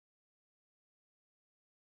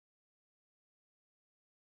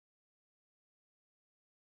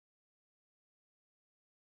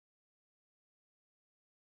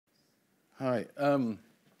Hi.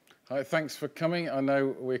 Hi. Thanks for coming. I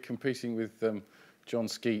know we're competing with John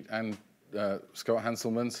Skeet and Scott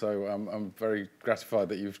Hanselman, so I'm very gratified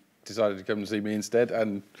that you've decided to come and see me instead,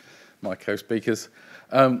 and my co-speakers.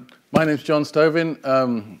 My name's John Stovin.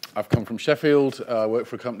 I've come from Sheffield. I work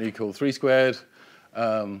for a company called 3 Squared.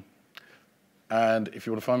 And if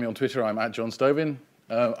you want to find me on Twitter, I'm at John Stovin.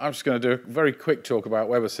 I'm just going to do a very quick talk about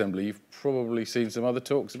WebAssembly. You've probably seen some other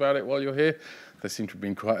talks about it while you're here. There seem to have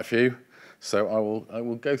been quite a few. So I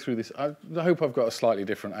will go through this. I hope I've got a slightly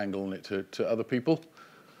different angle on it to other people.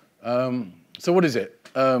 So what is it?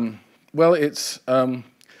 Well, it's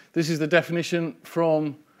this is the definition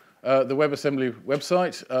from the WebAssembly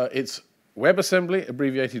website. It's WebAssembly,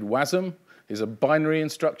 abbreviated WASM, is a binary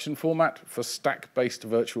instruction format for a stack-based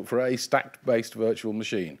virtual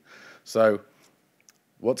machine. So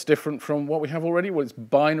what's different from what we have already? Well, it's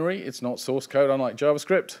binary. It's not source code, unlike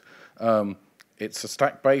JavaScript. It's a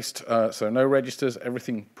stack-based, so no registers.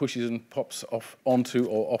 Everything pushes and pops off onto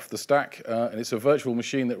or off the stack, and it's a virtual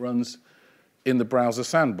machine that runs in the browser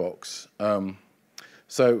sandbox.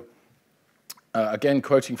 Again,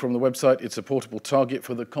 quoting from the website, it's a portable target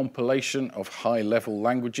for the compilation of high-level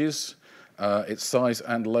languages. It's size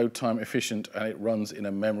and load time efficient, and it runs in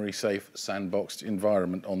a memory-safe, sandboxed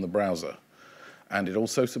environment on the browser. And it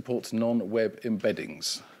also supports non-web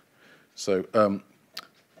embeddings. So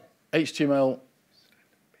HTML,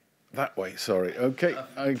 that way, sorry. OK,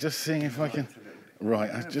 I'm just seeing if I can. Right,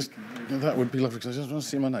 that would be lovely, because I just want to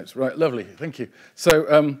see my notes. Right, lovely, thank you.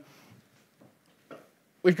 So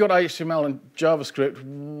we've got HTML and JavaScript.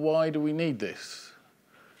 Why do we need this?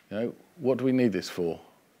 What do we need this for?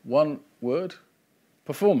 One word,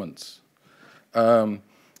 performance. So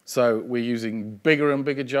we're using bigger and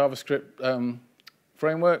bigger JavaScript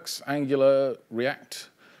frameworks, Angular, React.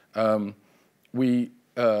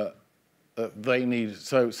 They need,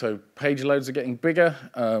 so page loads are getting bigger.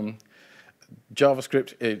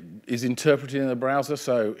 JavaScript is interpreted in the browser,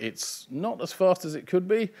 so it's not as fast as it could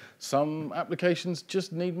be. Some applications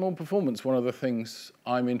just need more performance. One of the things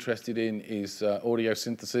I'm interested in is audio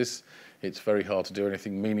synthesis. It's very hard to do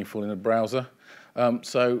anything meaningful in a browser.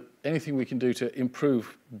 So anything we can do to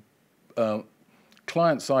improve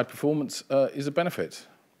client-side performance is a benefit.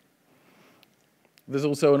 There's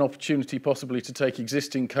also an opportunity possibly to take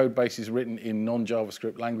existing code bases written in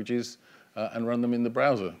non-JavaScript languages and run them in the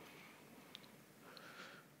browser.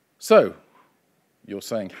 So, you're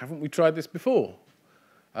saying, haven't we tried this before?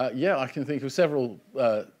 Yeah, I can think of several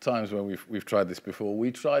times when we've tried this before.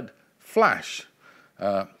 We tried Flash.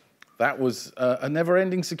 That was a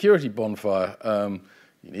never-ending security bonfire.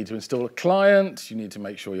 You need to install a client. You need to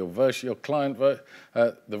make sure the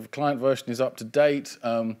client version is up to date.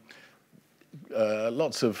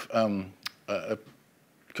 Lots of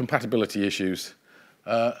compatibility issues.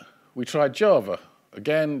 We tried Java.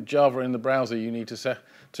 Again, Java in the browser, you need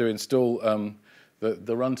to install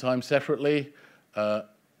the runtime separately.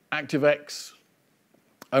 ActiveX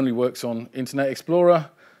only works on Internet Explorer.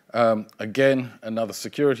 Again, another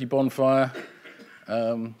security bonfire.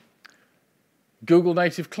 Google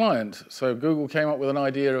Native Client. So Google came up with an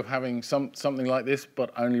idea of having something like this,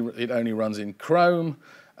 but it only runs in Chrome.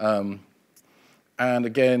 And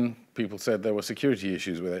again, people said there were security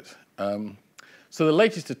issues with it. So the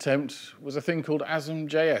latest attempt was a thing called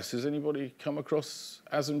ASM.js. Has anybody come across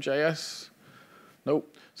ASM.js?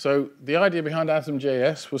 Nope. So the idea behind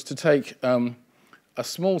ASM.js was to take a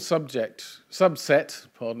small subset,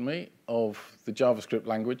 of the JavaScript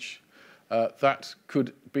language that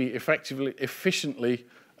could be efficiently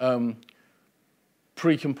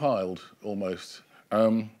pre-compiled almost,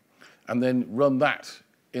 and then run that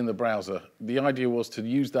in the browser. The idea was to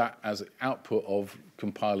use that as output of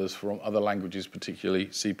compilers from other languages, particularly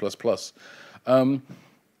C++.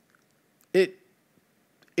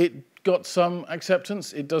 It got some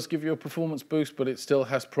acceptance. It does give you a performance boost, but it still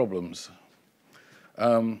has problems.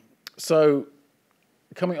 So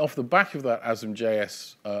coming off the back of that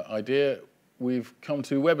ASM.js idea, we've come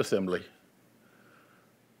to WebAssembly.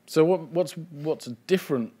 So what's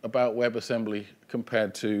different about WebAssembly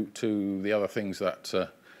compared to the other things that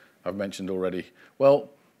I've mentioned already?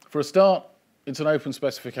 Well, for a start, it's an open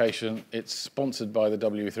specification. It's sponsored by the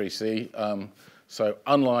W3C. So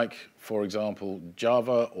unlike, for example,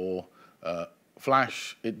 Java or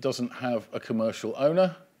Flash, it doesn't have a commercial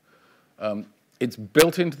owner. It's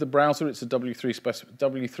built into the browser. It's a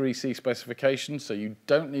W3C specification, so you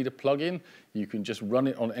don't need a plugin. You can just run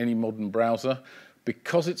it on any modern browser.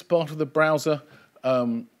 Because it's part of the browser,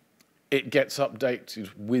 it gets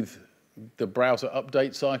updated with the browser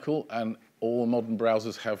update cycle, and all modern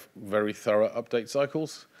browsers have very thorough update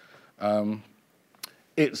cycles.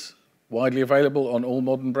 It's widely available on all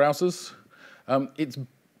modern browsers. It's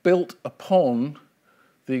built upon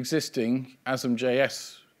the existing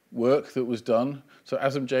ASM.js work that was done. So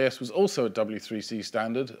ASM.js was also a W3C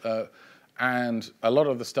standard, and a lot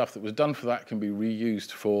of the stuff that was done for that can be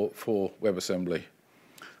reused for WebAssembly.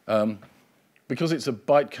 Because it's a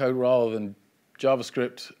bytecode rather than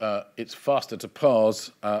JavaScript, it's faster to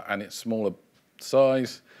parse and it's smaller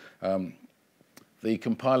size. The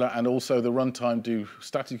compiler and also the runtime do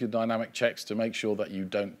static and dynamic checks to make sure that you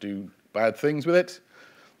don't do bad things with it.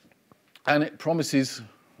 And it promises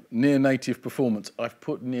near-native performance. I've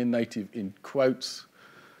put near-native in quotes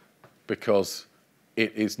because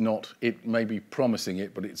it is not, it may be promising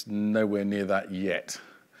it, but it's nowhere near that yet.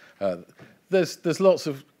 There's lots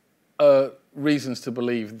of reasons to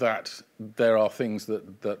believe that there are things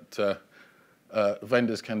that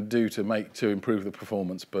vendors can do to improve the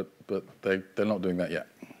performance, but they're not doing that yet.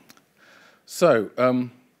 So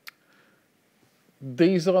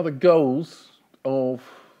these are the goals of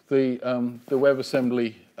the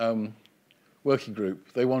WebAssembly working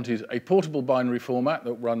group. They wanted a portable binary format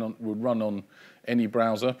that would run on any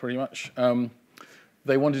browser, pretty much.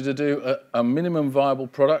 They wanted to do a minimum viable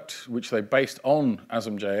product, which they based on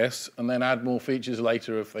ASM.js, and then add more features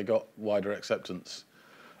later if they got wider acceptance.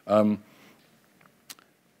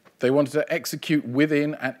 They wanted to execute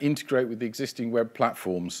within and integrate with the existing web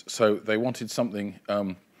platforms. So they wanted something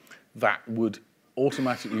that would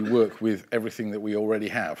automatically work with everything that we already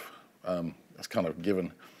have. That's kind of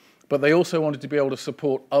given. But they also wanted to be able to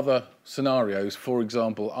support other scenarios, for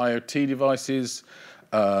example, IoT devices,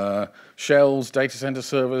 shells, data center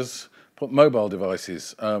servers, mobile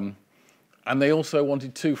devices. And they also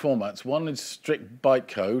wanted two formats. One is strict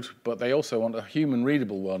bytecode, but they also want a human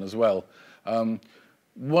readable one as well.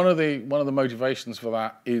 One of the motivations for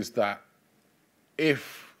that is that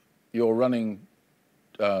if you're running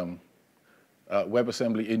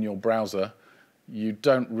WebAssembly in your browser, you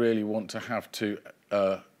don't really want to have to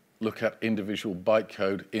look at individual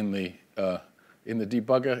bytecode in the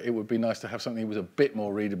debugger. It would be nice to have something that was a bit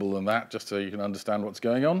more readable than that, just so you can understand what's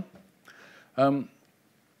going on.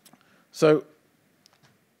 So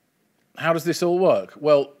how does this all work?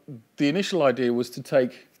 Well, the initial idea was to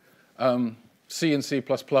take C and C++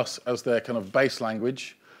 as their kind of base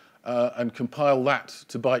language and compile that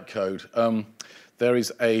to bytecode. There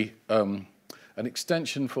is an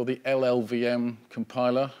extension for the LLVM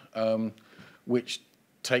compiler, which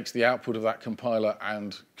takes the output of that compiler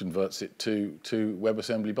and converts it to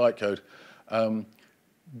WebAssembly bytecode.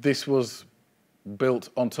 This was built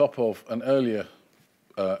on top of an earlier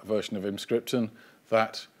version of Emscripten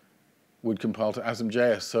that would compile to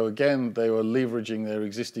ASM.js. So again, they were leveraging their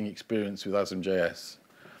existing experience with ASM.js.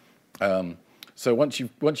 So once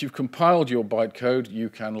you've compiled your bytecode, you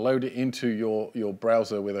can load it into your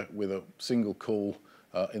browser with a single call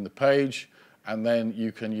in the page, and then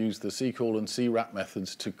you can use the ccall and crap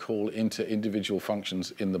methods to call into individual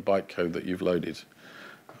functions in the bytecode that you've loaded.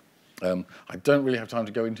 I don't really have time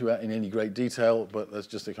to go into that in any great detail, but that's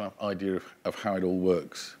just a kind of idea of how it all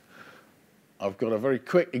works. I've got a very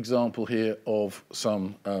quick example here of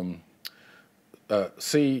some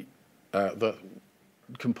C that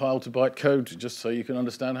compiled to bytecode, just so you can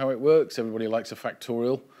understand how it works. Everybody likes a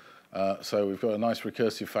factorial. So we've got a nice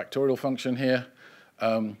recursive factorial function here.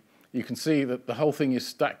 You can see that the whole thing is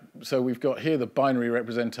stacked. So we've got here the binary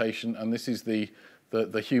representation, and this is the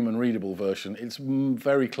human readable version. It's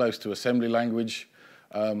very close to assembly language.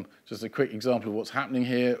 Just a quick example of what's happening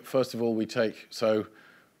here. First of all, we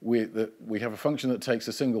have a function that takes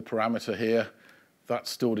a single parameter here. That's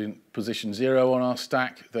stored in position 0 on our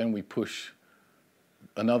stack. Then we push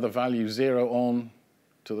another value 0 on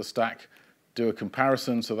to the stack, do a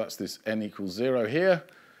comparison. So that's this n equals 0 here.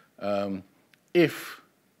 If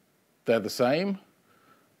they're the same,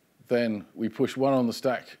 then we push 1 on the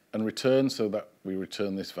stack and return, so that we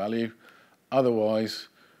return this value. Otherwise,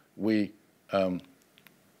 we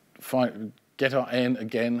get our n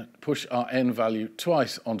again, push our n value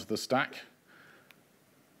twice onto the stack,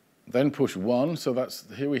 then push 1. So that's,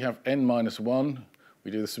 here we have n minus 1.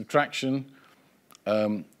 We do the subtraction.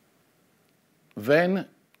 Then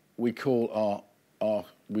we call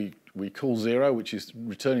we call 0, which is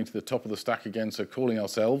returning to the top of the stack again, so calling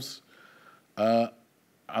ourselves.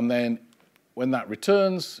 And then when that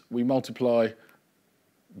returns, we multiply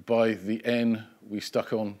by the n we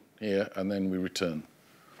stuck on here, and then we return.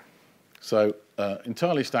 So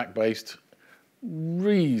entirely stack-based,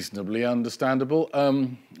 reasonably understandable.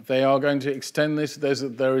 They are going to extend this.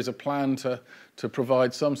 There is a plan to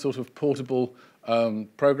provide some sort of portable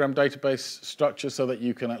program database structure so that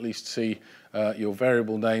you can at least see your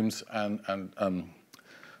variable names and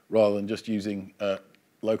rather than just using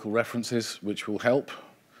local references, which will help.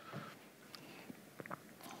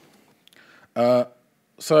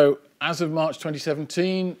 So as of March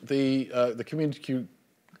 2017, the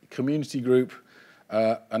community group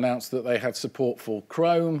announced that they had support for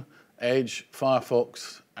Chrome, Edge,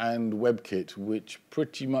 Firefox, and WebKit, which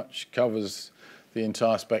pretty much covers the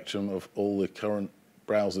entire spectrum of all the current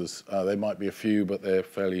browsers. There might be a few, but they're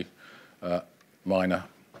fairly minor.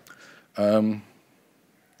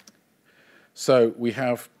 So we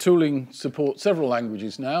have tooling support several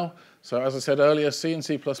languages now. So as I said earlier, C and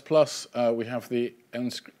C++, we have the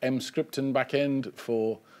mscripten backend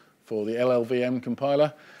for the LLVM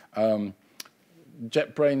compiler.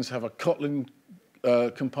 JetBrains have a Kotlin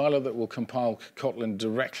compiler that will compile Kotlin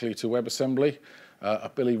directly to WebAssembly. I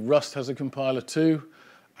believe Rust has a compiler too.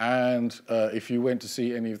 And if you went to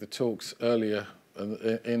see any of the talks earlier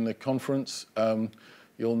in the conference,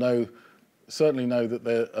 you'll certainly know that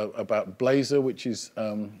they're about Blazor, which is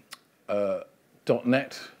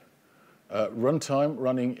 .NET runtime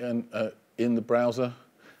running in the browser.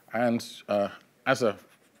 And as a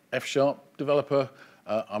F# developer,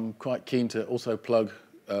 I'm quite keen to also plug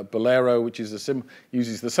Blazor, which is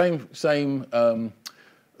uses the same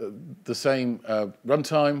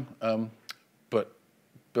runtime, but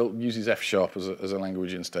uses F# as a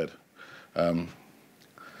language instead.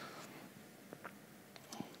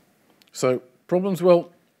 So problems,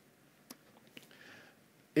 well,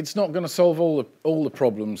 it's not going to solve all the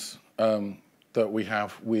problems that we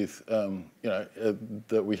have with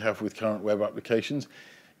that we have with current web applications.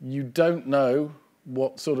 You don't know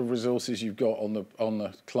what sort of resources you've got on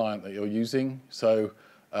the client that you're using. So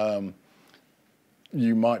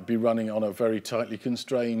you might be running on a very tightly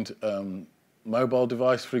constrained mobile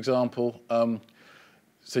device, for example. And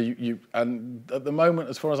at the moment,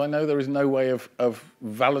 as far as I know, there is no way of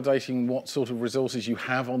validating what sort of resources you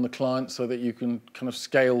have on the client so that you can kind of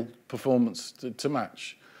scale performance to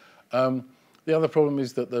match. The other problem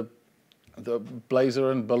is that the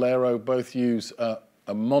Blazor and Bolero both use a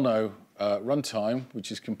mono runtime,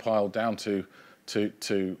 which is compiled down to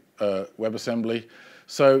WebAssembly.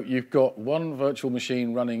 So you've got one virtual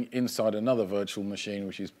machine running inside another virtual machine,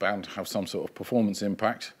 which is bound to have some sort of performance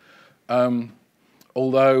impact.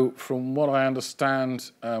 Although, from what I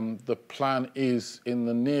understand, the plan is in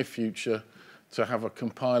the near future to have a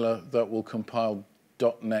compiler that will compile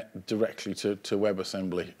 .NET directly to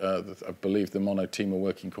WebAssembly. I believe the Mono team are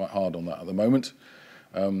working quite hard on that at the moment.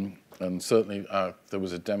 And certainly there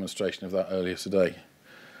was a demonstration of that earlier today.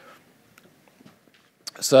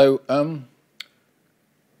 So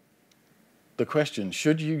the question,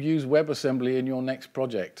 should you use WebAssembly in your next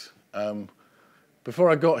project?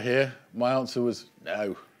 Before I got here, my answer was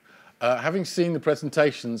no. Having seen the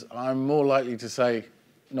presentations, I'm more likely to say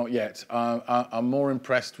not yet. I'm more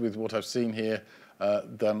impressed with what I've seen here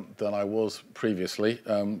than I was previously.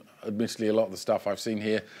 Admittedly, a lot of the stuff I've seen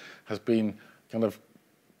here has been kind of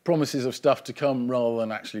promises of stuff to come rather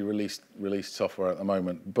than actually released software at the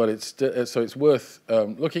moment. But so it's worth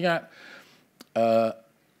looking at.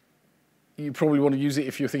 You probably want to use it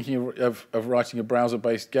if you're thinking of writing a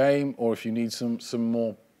browser-based game, or if you need some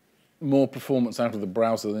more performance out of the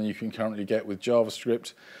browser than you can currently get with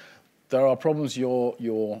JavaScript. There are problems. Your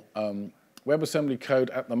WebAssembly code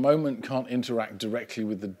at the moment can't interact directly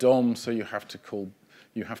with the DOM, so you have to call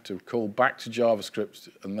back to JavaScript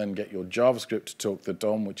and then get your JavaScript to talk to the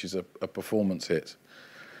DOM, which is a performance hit.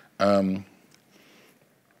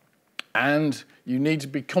 And you need to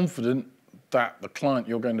be confident that the client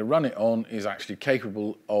you're going to run it on is actually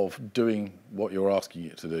capable of doing what you're asking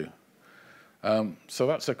it to do. So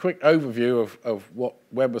that's a quick overview of what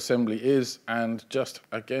WebAssembly is, and just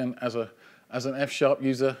again, as an F#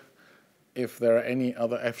 user, if there are any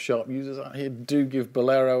other F# users out here, do give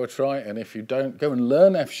Bolero a try, and if you don't, go and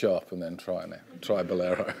learn F# and then try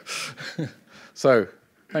Bolero. So,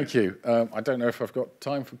 thank you. I don't know if I've got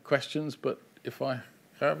time for questions, but if I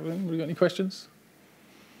have, have we got any questions?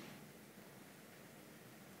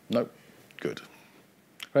 No? Good.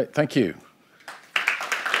 Right, thank you.